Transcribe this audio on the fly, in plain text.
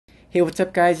Hey, what's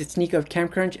up guys? It's Nico of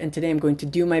CamCrunch, and today I'm going to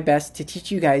do my best to teach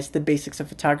you guys the basics of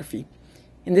photography.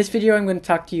 In this video, I'm going to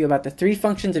talk to you about the 3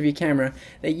 functions of your camera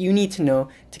that you need to know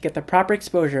to get the proper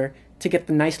exposure to get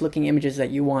the nice looking images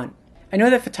that you want. I know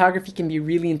that photography can be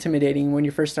really intimidating when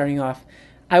you're first starting off.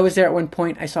 I was there at one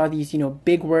point. I saw these,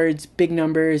 big words, big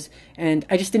numbers, and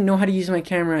I just didn't know how to use my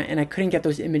camera, and I couldn't get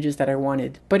those images that I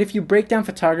wanted. But if you break down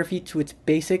photography to its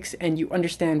basics and you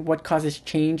understand what causes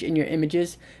change in your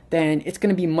images, then it's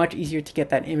going to be much easier to get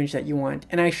that image that you want.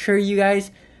 And I assure you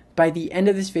guys, by the end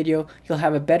of this video, you'll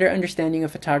have a better understanding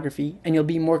of photography and you'll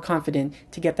be more confident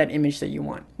to get that image that you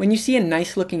want. When you see a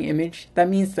nice looking image, that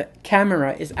means the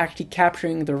camera is actually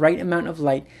capturing the right amount of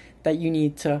light that you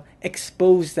need to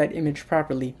expose that image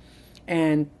properly.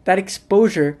 And that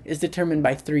exposure is determined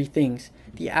by 3 things: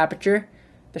 the aperture,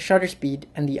 the shutter speed,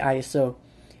 and the ISO.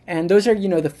 And those are,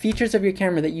 the features of your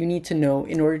camera that you need to know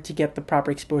in order to get the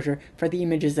proper exposure for the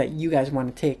images that you guys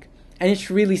want to take. And it's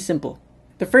really simple.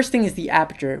 The first thing is the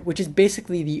aperture, which is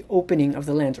basically the opening of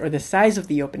the lens, or the size of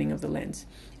the opening of the lens.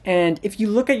 And if you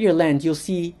look at your lens, you'll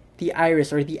see the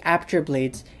iris or the aperture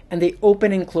blades, and they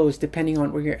open and close depending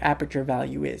on where your aperture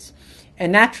value is.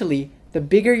 And naturally, the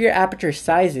bigger your aperture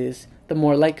size is, the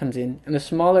more light comes in, and the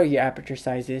smaller your aperture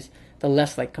size is, the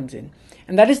less light comes in.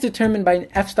 And that is determined by an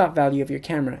f-stop value of your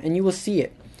camera, and you will see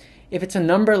it. If it's a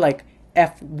number like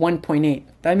f1.8,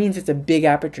 that means it's a big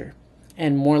aperture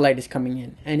and more light is coming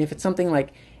in. And if it's something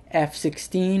like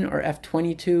f16 or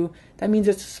f22, that means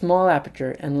it's a small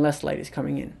aperture and less light is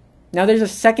coming in. Now there's a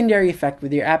secondary effect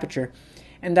with your aperture,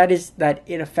 and that is that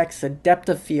it affects the depth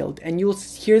of field. And you'll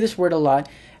hear this word a lot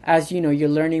as you're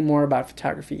learning more about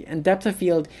photography. And depth of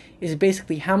field is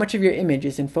basically how much of your image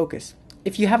is in focus.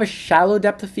 If you have a shallow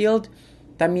depth of field,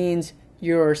 that means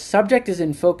your subject is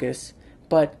in focus,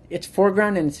 but its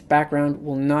foreground and its background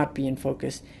will not be in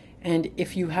focus. And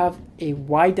if you have a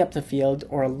wide depth of field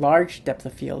or a large depth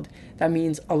of field, that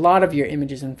means a lot of your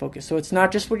image is in focus. So it's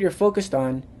not just what you're focused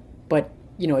on, but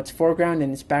its foreground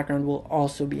and its background will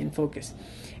also be in focus.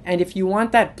 And if you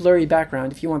want that blurry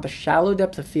background, if you want the shallow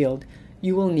depth of field,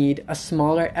 you will need a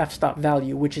smaller f-stop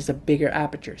value, which is a bigger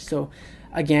aperture. So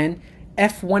again,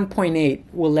 f1.8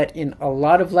 will let in a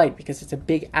lot of light because it's a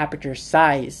big aperture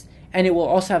size, and it will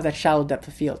also have that shallow depth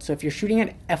of field. So if you're shooting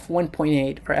at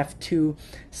f1.8 or f2,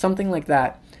 something like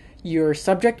that, your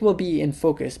subject will be in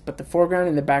focus, but the foreground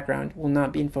and the background will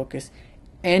not be in focus,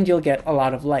 and you'll get a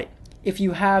lot of light. If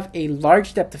you have a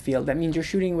large depth of field, that means you're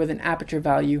shooting with an aperture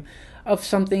value of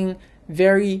something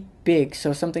very big,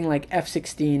 so something like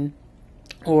f16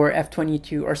 or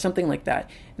f22 or something like that.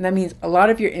 And that means a lot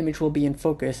of your image will be in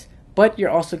focus, but you're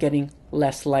also getting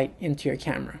less light into your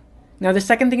camera. Now the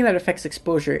second thing that affects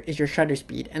exposure is your shutter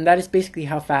speed, and that is basically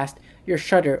how fast your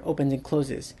shutter opens and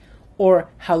closes,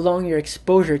 or how long your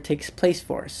exposure takes place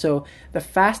for. So the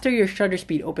faster your shutter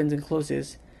speed opens and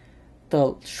closes,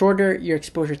 the shorter your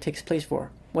exposure takes place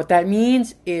for. What that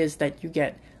means is that you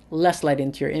get less light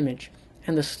into your image.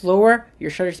 And the slower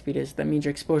your shutter speed is, that means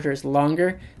your exposure is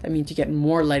longer, that means you get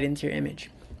more light into your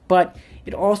image. But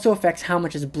it also affects how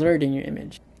much is blurred in your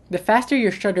image. The faster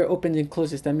your shutter opens and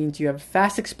closes, that means you have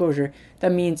fast exposure,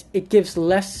 that means it gives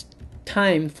less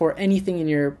time for anything in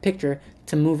your picture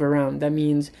to move around. That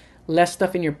means less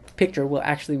stuff in your picture will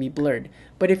actually be blurred.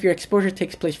 But if your exposure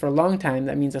takes place for a long time,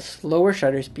 that means a slower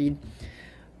shutter speed,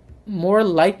 more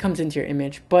light comes into your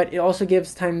image, but it also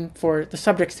gives time for the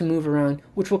subjects to move around,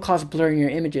 which will cause blur in your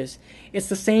images. It's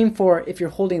the same for if you're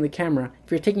holding the camera.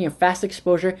 If you're taking a fast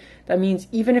exposure, that means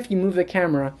even if you move the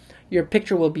camera, your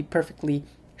picture will be perfectly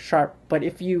sharp. But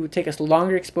if you take a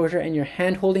longer exposure and you're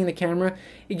hand holding the camera,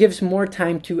 it gives more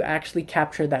time to actually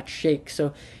capture that shake.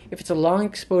 So if it's a long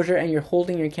exposure and you're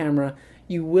holding your camera,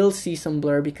 you will see some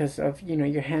blur because of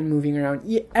your hand moving around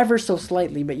ever so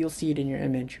slightly, but you'll see it in your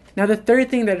image. Now the third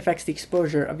thing that affects the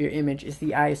exposure of your image is the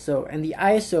ISO, and the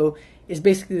ISO is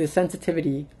basically the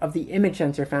sensitivity of the image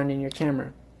sensor found in your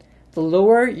camera. The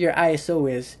lower your ISO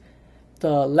is,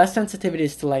 the less sensitivity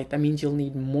is to light. That means you'll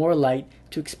need more light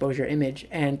to expose your image,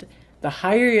 and the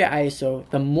higher your ISO,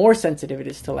 the more sensitive it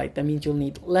is to light. That means you'll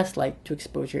need less light to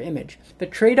expose your image. The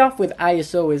trade-off with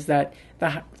ISO is that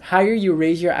the higher you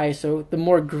raise your ISO, the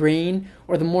more grain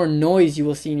or the more noise you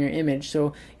will see in your image.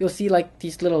 So you'll see like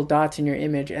these little dots in your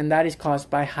image, and that is caused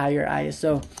by higher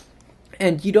ISO.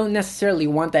 And you don't necessarily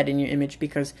want that in your image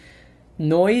because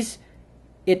noise,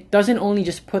 it doesn't only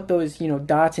just put those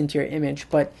dots into your image,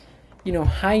 but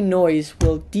high noise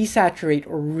will desaturate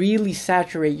or really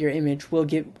saturate your image,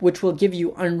 which will give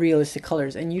you unrealistic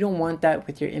colors, and you don't want that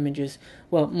with your images.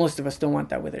 Well, most of us don't want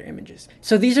that with our images.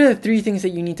 So these are the 3 things that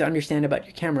you need to understand about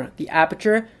your camera: the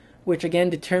aperture, which again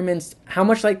determines how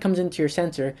much light comes into your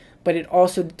sensor, but it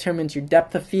also determines your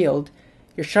depth of field,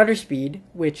 your shutter speed,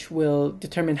 which will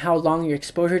determine how long your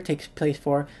exposure takes place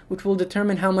for, which will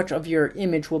determine how much of your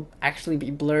image will actually be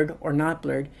blurred or not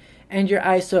blurred, and your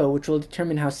ISO, which will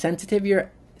determine how sensitive your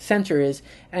sensor is,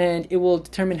 and it will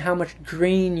determine how much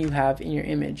grain you have in your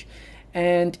image.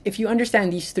 And if you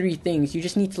understand these three things, you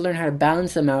just need to learn how to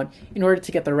balance them out in order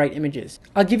to get the right images.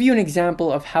 I'll give you an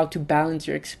example of how to balance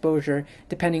your exposure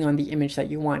depending on the image that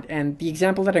you want. And the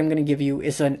example that I'm going to give you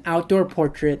is an outdoor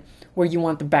portrait where you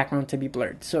want the background to be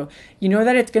blurred. So you know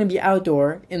that it's going to be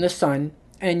outdoor in the sun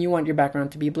and you want your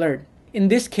background to be blurred. In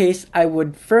this case, I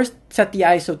would first set the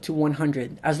ISO to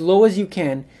 100, as low as you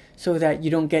can, so that you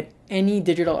don't get any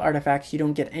digital artifacts, you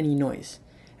don't get any noise.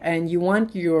 And you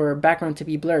want your background to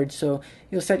be blurred, so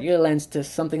you'll set your lens to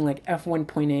something like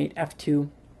f1.8, f2,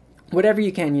 whatever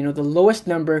you can. You know, the lowest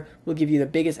number will give you the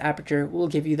biggest aperture, will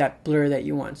give you that blur that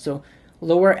you want. So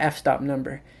lower f-stop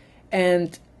number.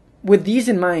 And with these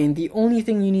in mind, the only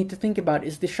thing you need to think about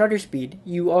is the shutter speed.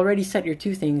 You already set your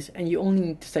two things, and you only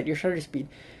need to set your shutter speed.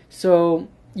 So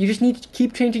you just need to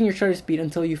keep changing your shutter speed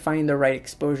until you find the right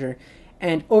exposure.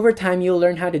 And over time, you'll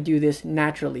learn how to do this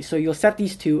naturally. So you'll set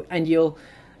these two, and you'll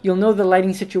know the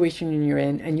lighting situation you're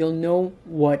in, and you'll know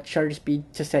what shutter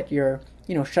speed to set your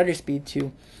shutter speed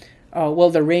to. Well,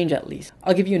 the range at least.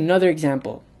 I'll give you another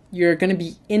example. You're going to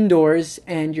be indoors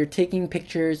and you're taking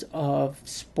pictures of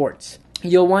sports.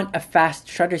 You'll want a fast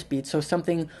shutter speed, so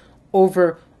something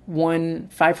over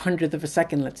 1/500th of a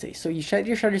second, let's say. So you set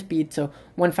your shutter speed to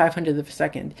 1/500th of a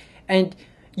second, and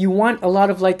you want a lot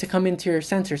of light to come into your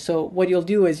sensor. So what you'll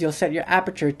do is you'll set your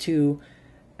aperture to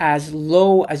as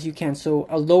low as you can. So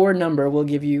a lower number will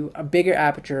give you a bigger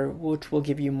aperture, which will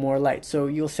give you more light. So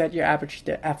you'll set your aperture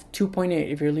to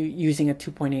f2.8 if you're using a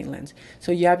 2.8 lens.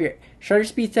 So you have your shutter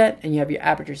speed set and you have your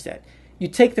aperture set. You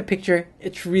take the picture,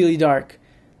 it's really dark.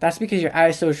 That's because your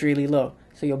ISO is really low.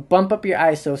 So you'll bump up your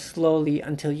ISO slowly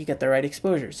until you get the right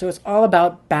exposure. So it's all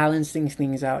about balancing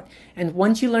things out. And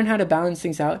once you learn how to balance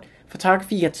things out,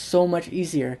 photography gets so much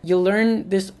easier. You'll learn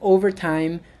this over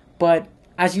time, but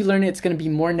as you learn it, it's going to be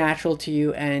more natural to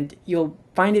you, and you'll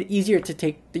find it easier to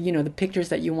take the pictures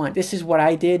that you want. This is what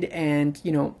I did, and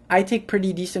I take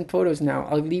pretty decent photos now.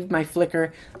 I'll leave my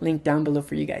Flickr link down below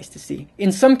for you guys to see.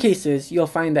 In some cases, you'll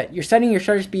find that you're setting your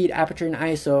shutter speed, aperture, and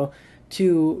ISO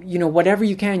to whatever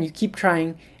you can. You keep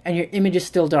trying, and your image is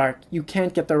still dark. You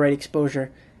can't get the right exposure.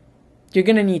 You're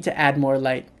going to need to add more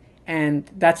light, and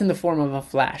that's in the form of a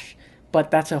flash.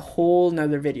 But that's a whole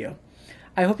nother video.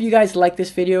 I hope you guys like this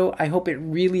video. I hope it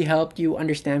really helped you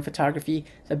understand photography,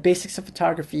 the basics of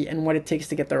photography, and what it takes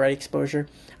to get the right exposure.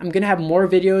 I'm going to have more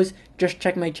videos. Just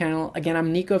check my channel. Again,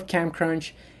 I'm Nico of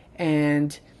CamCrunch,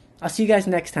 and I'll see you guys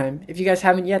next time. If you guys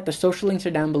haven't yet, the social links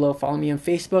are down below. Follow me on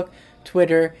Facebook,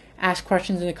 Twitter, ask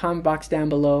questions in the comment box down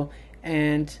below,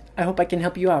 and I hope I can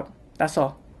help you out. That's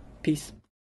all. Peace.